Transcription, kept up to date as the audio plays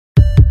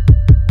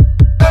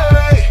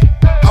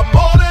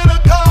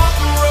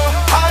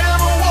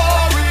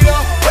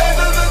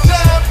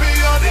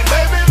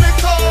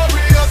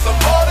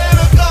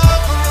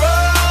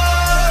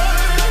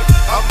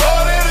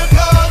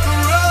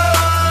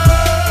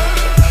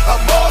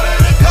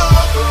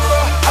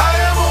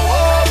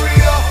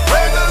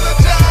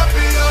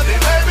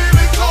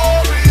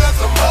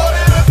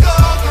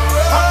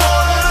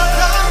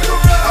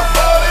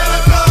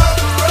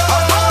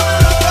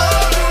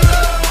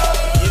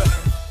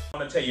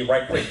to tell you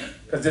right quick,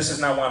 because this is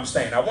not why I'm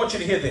staying. I want you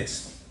to hear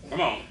this.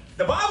 Come on.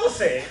 The Bible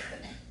said,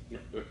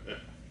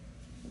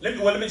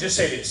 let me just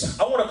say this.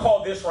 I want to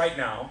call this right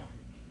now,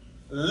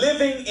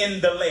 living in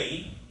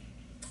delay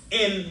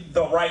in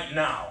the right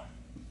now.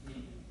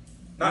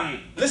 Now,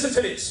 listen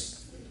to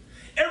this.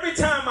 Every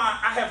time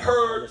I have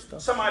heard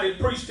somebody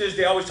preach this,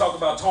 they always talk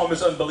about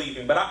Thomas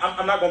unbelieving, but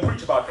I'm not going to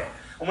preach about that.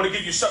 I'm going to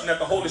give you something that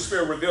the Holy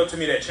Spirit revealed to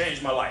me that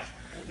changed my life.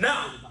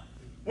 Now,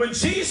 when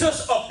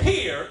Jesus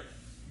appeared,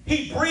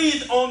 he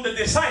breathed on the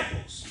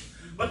disciples.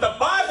 But the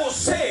Bible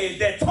said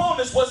that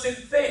Thomas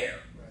wasn't there.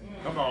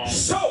 Come on.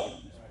 So,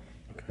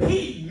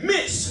 he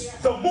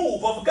missed the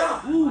move of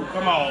God. Ooh,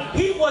 come on.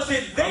 He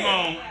wasn't there. Come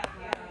on.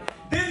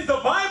 Then the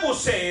Bible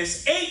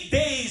says 8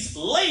 days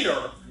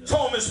later,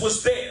 Thomas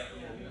was there.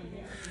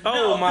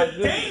 Oh, now, my the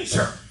goodness.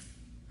 danger.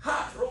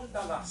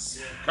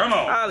 Come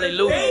on.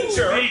 Hallelujah. The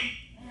danger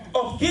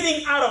of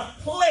getting out of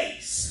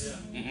place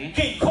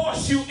can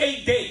cost you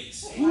 8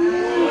 days.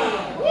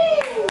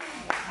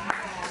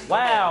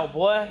 Wow,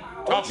 boy.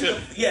 Talk to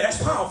him. Yeah,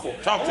 that's powerful.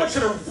 Talk I to want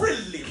you to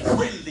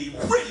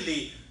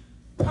really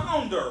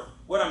ponder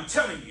what I'm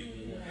telling you.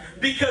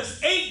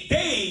 Because 8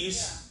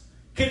 days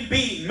can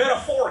be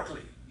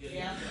metaphorically.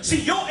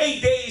 See, your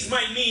 8 days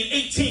might mean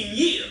 18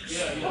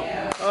 years.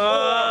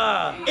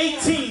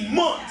 18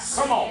 months.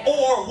 Come on.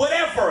 Or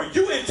whatever.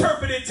 You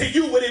interpret it to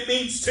you what it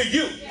means to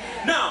you.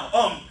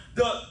 Now,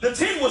 the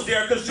 10 was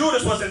there because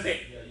Judas wasn't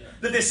there.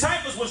 The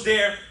disciples was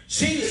there.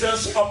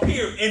 Jesus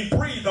appeared and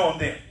breathed on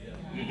them.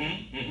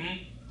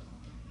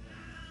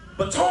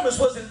 But Thomas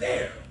wasn't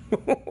there.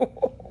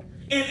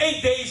 And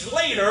 8 days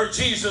later,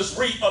 Jesus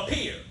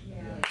reappeared.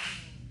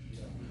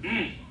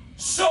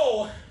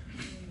 So,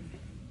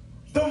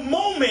 the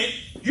moment,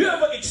 you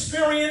ever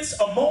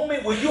experienced a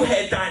moment where you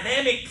had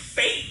dynamic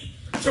faith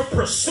to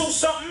pursue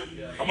something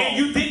and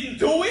you didn't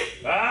do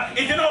it?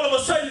 And then all of a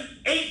sudden,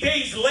 8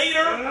 days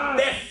later,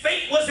 that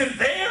faith wasn't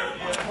there?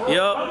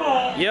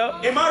 Yep.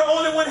 Yep. Am I the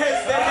only one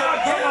that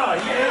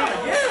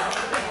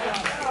yeah.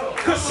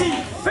 Because see,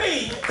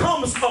 faith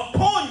comes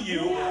upon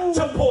you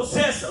to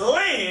possess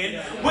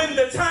land when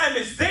the time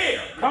is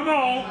there. Come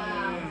on.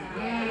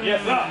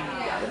 Yes, sir.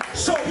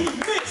 So he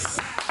missed.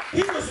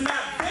 He was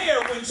not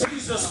there when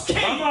Jesus came.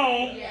 Come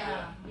on.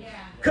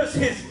 Because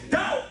his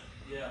doubt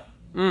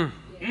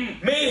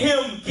made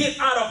him get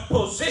out of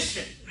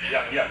position.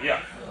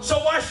 Yeah. So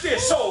watch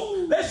this. So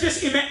let's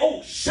just imagine.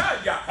 Oh,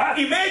 shut ya.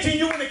 Imagine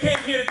you when it came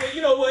here today.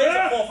 You know what? It's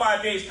a 4 or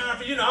 5 days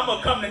conference. You know, I'm going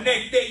to come the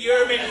next day. You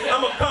heard me?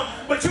 I'm going to come.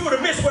 But you would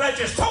have missed what I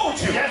just told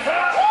you. Yes,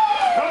 sir.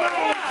 Come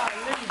on.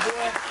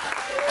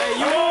 Hey,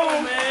 you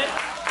on, man.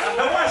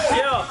 Now watch this.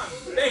 Yeah.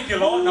 Thank you,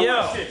 Lord. Now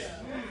Yeah. watch this.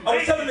 I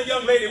was telling a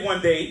young lady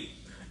one day,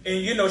 and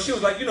you know, she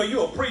was like, you know,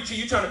 you're a preacher,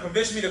 you're trying to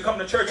convince me to come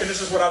to church, and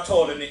this is what I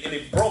told her, and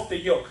it broke the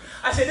yoke.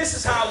 I said, this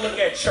is how I look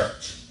at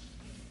church.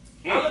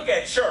 I look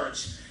at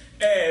church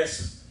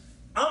as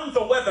I'm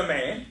the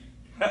weatherman.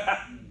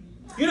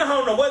 You know how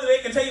in the weather they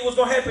can tell you what's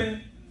going to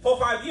happen 4 or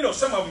 5, you know,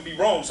 some of them be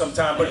wrong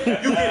sometimes, but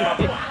you get my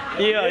point.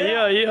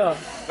 Yeah.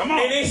 Come on.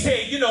 And they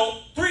say, you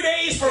know, 3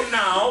 days from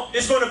now,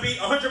 it's going to be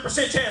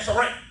 100% chance of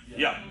rain.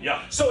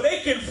 Yeah. So they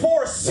can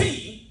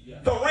foresee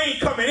the rain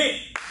coming in.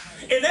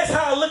 And that's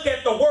how I look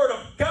at the word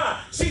of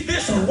God. See,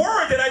 this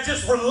word that I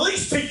just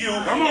released to you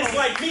is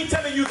like me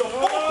telling you the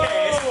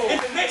forecast in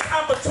the next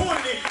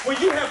opportunity when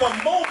you have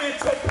a moment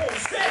to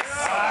possess.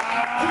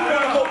 You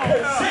gotta go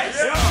possess.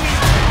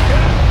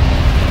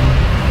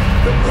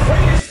 The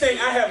greatest thing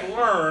I have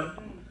learned,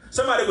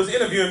 somebody was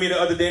interviewing me the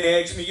other day and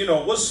they asked me, you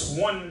know, what's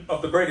one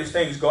of the greatest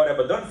things God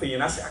ever done for you?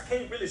 And I said, I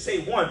can't really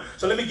say one,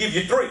 so let me give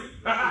you 3.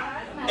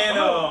 And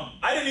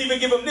I didn't even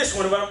give him this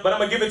one, but I'm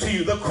going to give it to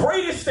you. The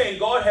greatest thing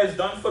God has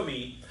done for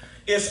me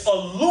is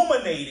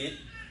illuminated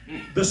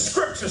the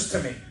scriptures to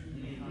me.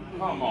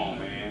 Come on,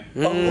 man.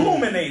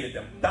 Illuminated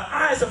them. The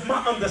eyes of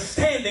my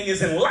understanding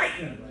is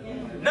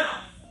enlightened.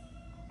 Now,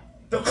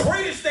 the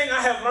greatest thing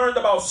I have learned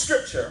about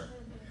scripture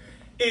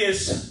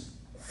is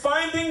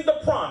finding the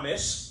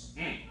promise.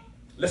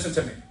 Listen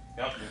to me.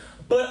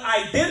 But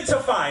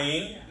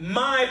identifying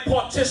my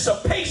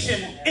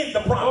participation in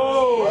the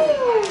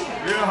promise.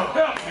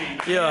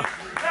 Yeah.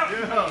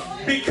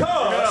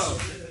 Because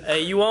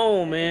Hey, you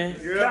on, man.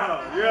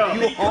 Yeah.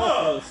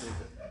 Because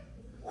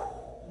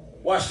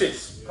watch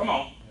this. Come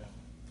on.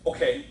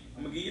 Okay,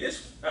 I'm gonna give you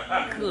this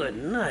one. Good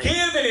night. Give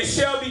and it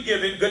shall be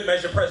given, good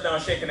measure, pressed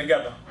down, shaken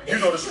together. You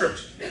know the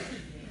scripture.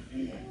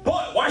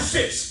 But watch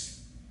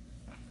this.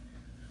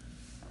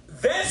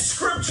 That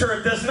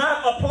scripture does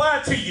not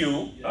apply to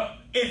you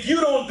if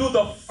you don't do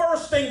the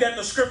first thing that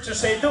the scripture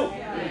say do,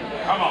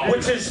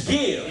 which is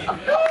give.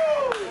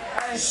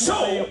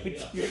 So,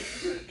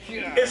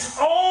 as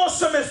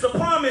awesome as the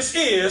promise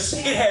is,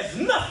 it has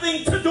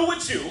nothing to do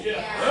with you.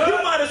 You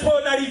might as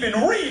well not even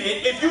read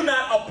it if you're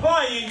not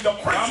applying the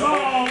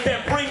principle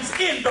that brings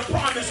in the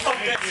promise of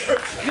that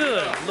scripture.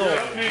 Good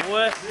Lord,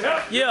 boy.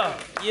 Yeah.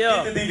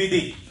 Get the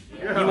DVD.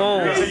 You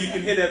on. So you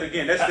can hear that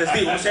again. That's deep.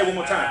 I'm going to say it one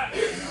more time.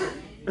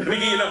 Let me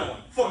give you another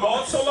one. For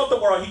God so loved the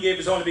world, he gave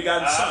his only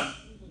begotten son.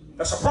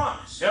 That's a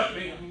promise.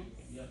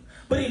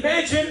 But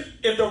imagine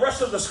if the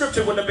rest of the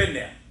scripture wouldn't have been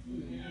there.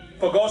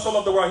 For God so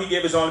loved the world, he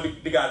gave his only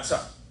begotten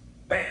son.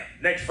 Bam,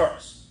 next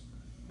verse.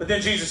 But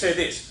then Jesus said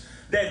this,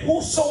 that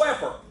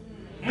whosoever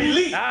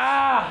believes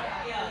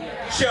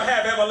shall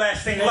have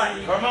everlasting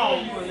life. Come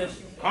on.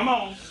 Come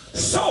on.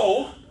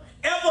 So,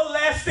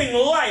 everlasting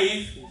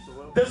life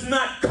does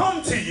not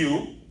come to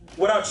you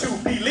without you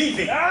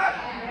believing.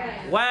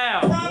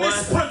 Wow.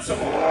 Promise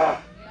principle.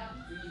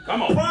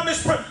 Come on.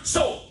 Promise principle.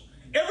 So,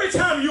 every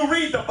time you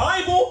read the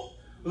Bible,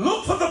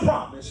 look for the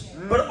promise,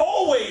 but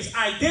always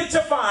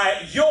identify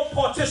your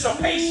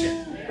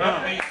participation.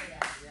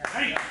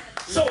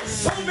 So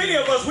many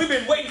of us, we've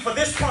been waiting for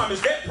this promise,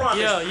 that promise,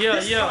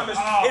 this promise,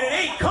 and it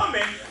ain't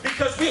coming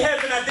because we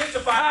haven't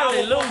identified our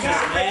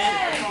participation.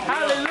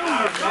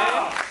 Hallelujah,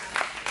 man.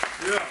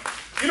 Yeah.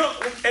 You know,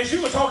 as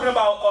you were talking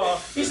about,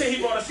 he said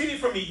he brought a CD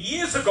from me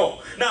years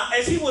ago. Now,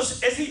 as he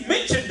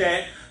mentioned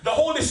that, the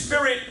Holy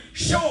Spirit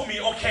showed me,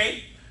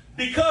 okay,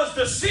 because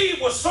the seed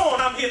was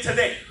sown, I'm here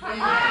today.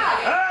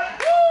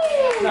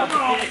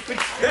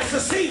 That's the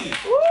seed.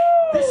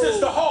 This is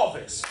the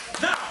harvest.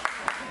 Now,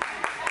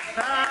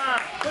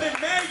 but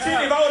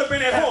imagine if I would have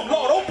been at home.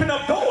 Lord, open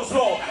up doors,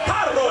 Lord.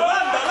 Lord,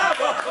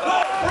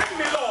 bring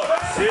me, Lord.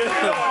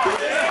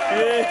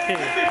 Let me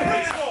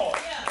preach, Lord.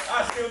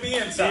 I'll still be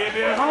inside.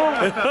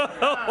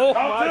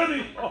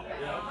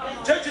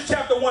 Judges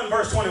chapter 1,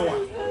 verse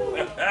 21.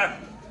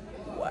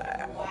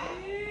 Wow.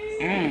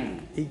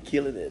 He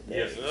killing it.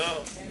 Yes, sir.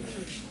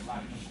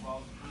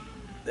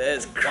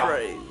 That's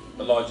crazy.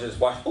 The Lord just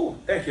watched. Ooh,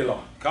 thank you,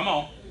 Lord. Come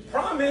on.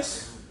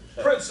 Promise,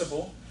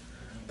 principle.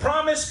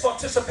 Promise,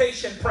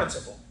 participation,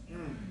 principle.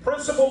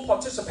 Principle,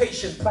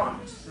 participation,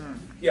 promise.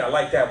 Yeah, I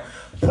like that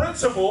one.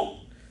 Principle,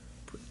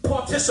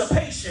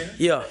 participation,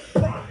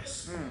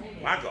 promise.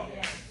 My God.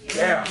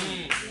 Yeah.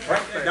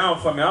 Write that down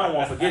for me. I don't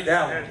want to forget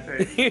that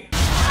one.